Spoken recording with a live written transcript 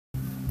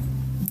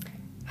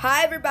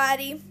Hi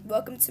everybody,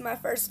 welcome to my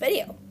first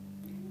video.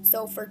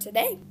 So for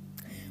today,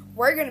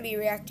 we're going to be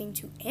reacting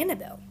to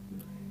Annabell.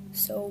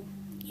 So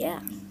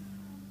yeah,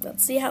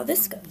 let's see how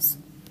this goes.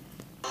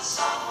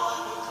 Some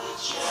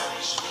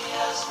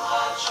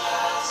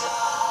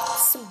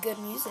good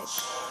music.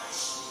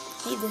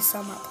 Need this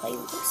on my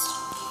playlist.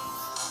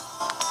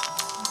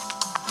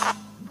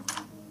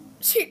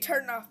 She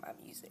turned off my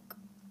music.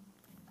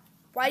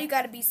 Why you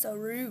gotta be so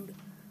rude?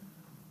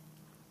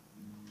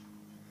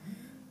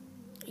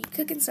 Are you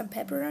cooking some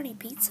pepperoni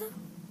pizza?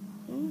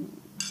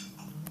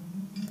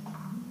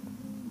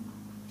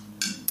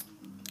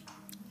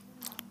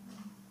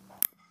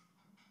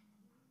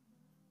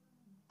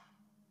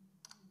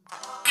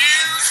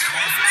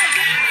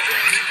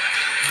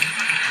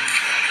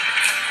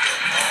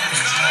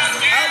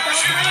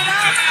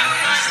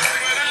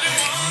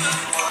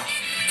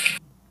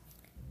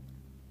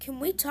 Can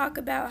we talk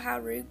about how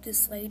rude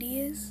this lady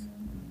is?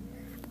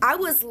 I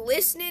was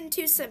listening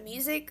to some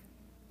music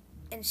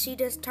and she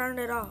just turned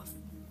it off.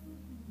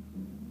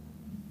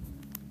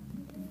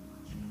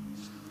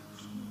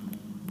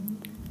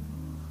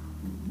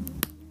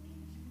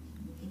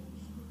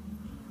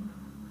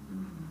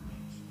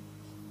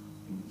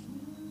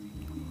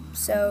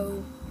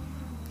 So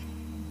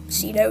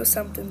she knows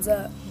something's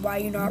up. Why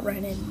you not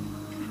running?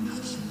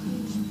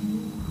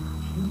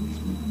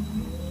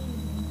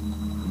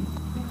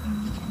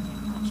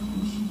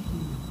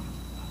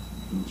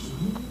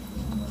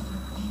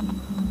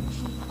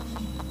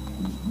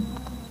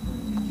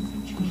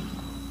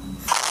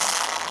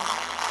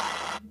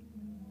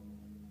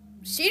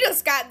 She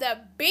just got the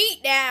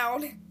beat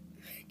down.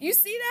 You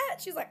see that?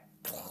 She's like,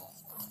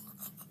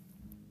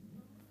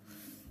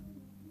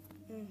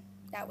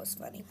 that was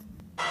funny.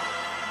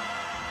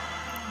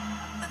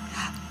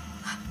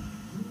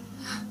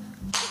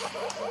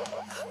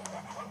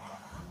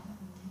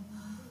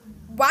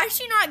 Why is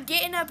she not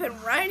getting up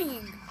and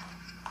running?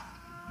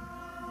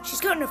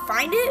 She's going to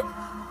find it?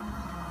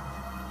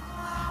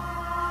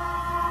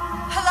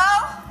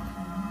 Hello?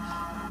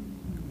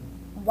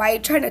 Why are you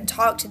trying to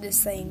talk to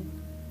this thing?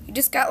 You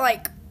just got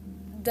like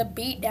the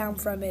beat down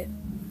from it.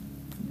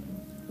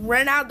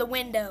 Run out the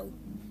window.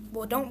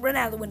 Well, don't run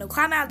out of the window.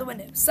 Climb out of the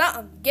window.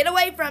 Something. Get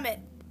away from it.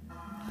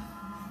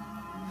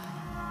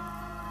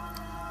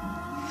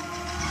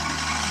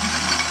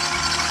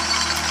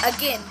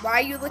 Again, why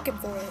are you looking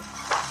for it?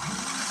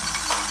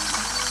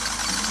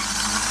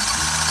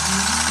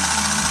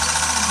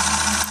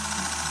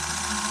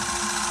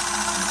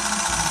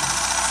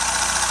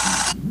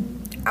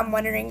 I'm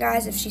wondering,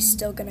 guys, if she's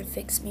still gonna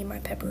fix me my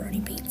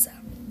pepperoni pizza.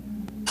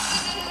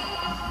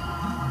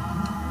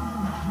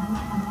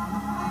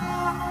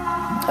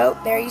 Oh,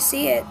 there you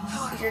see it.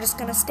 You're just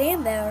gonna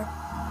stand there.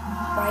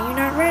 Why are you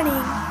not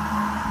running?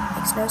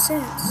 Makes no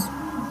sense.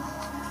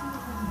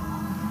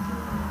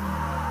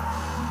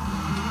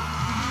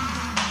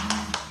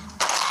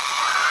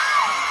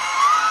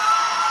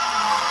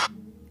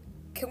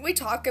 Can we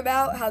talk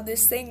about how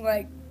this thing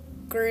like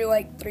grew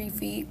like 3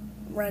 feet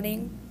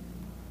running?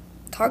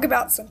 Talk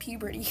about some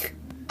puberty.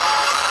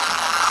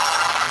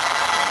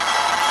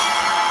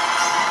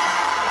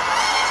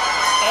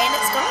 And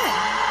it's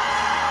gone.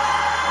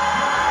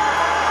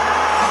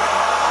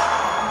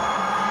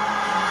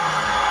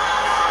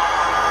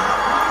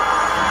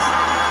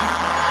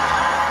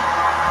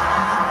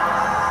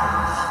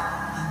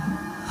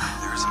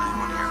 There isn't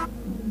anyone here.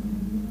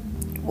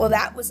 Well,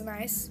 that was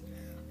nice.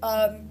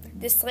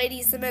 This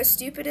lady's the most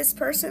stupidest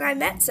person I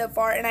met so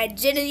far, and I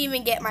didn't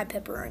even get my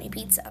pepperoni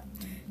pizza.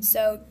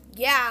 So,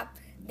 yeah,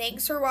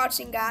 thanks for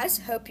watching, guys.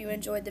 Hope you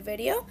enjoyed the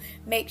video.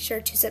 Make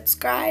sure to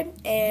subscribe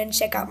and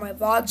check out my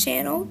vlog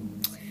channel.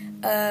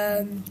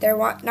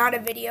 There's not a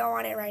video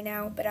on it right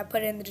now, but I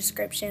put it in the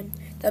description.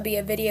 There'll be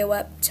a video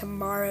up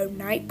tomorrow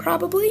night,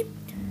 probably.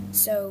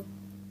 So,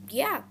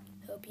 yeah,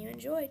 hope you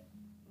enjoyed.